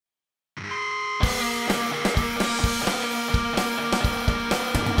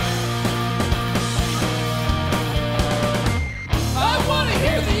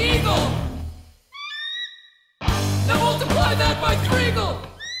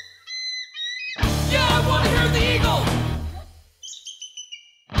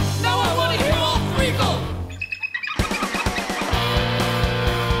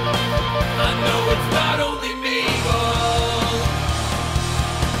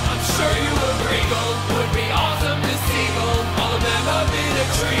sure you agree, gold would be awesome to see gold. All of them have been a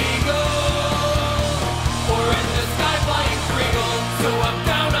tree gold, or in the sky flying free gold. So I'm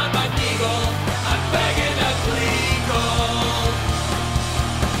down on my knee gold, I'm begging a plea gold.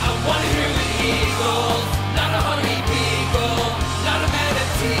 I wanna hear the eagles, not a honeybee gold, not a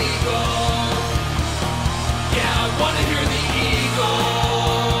manatee gold. Yeah, I wanna hear the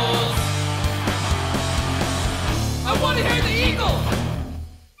eagles. I wanna hear the eagles.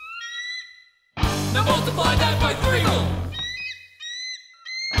 Now multiply that by 3 gold.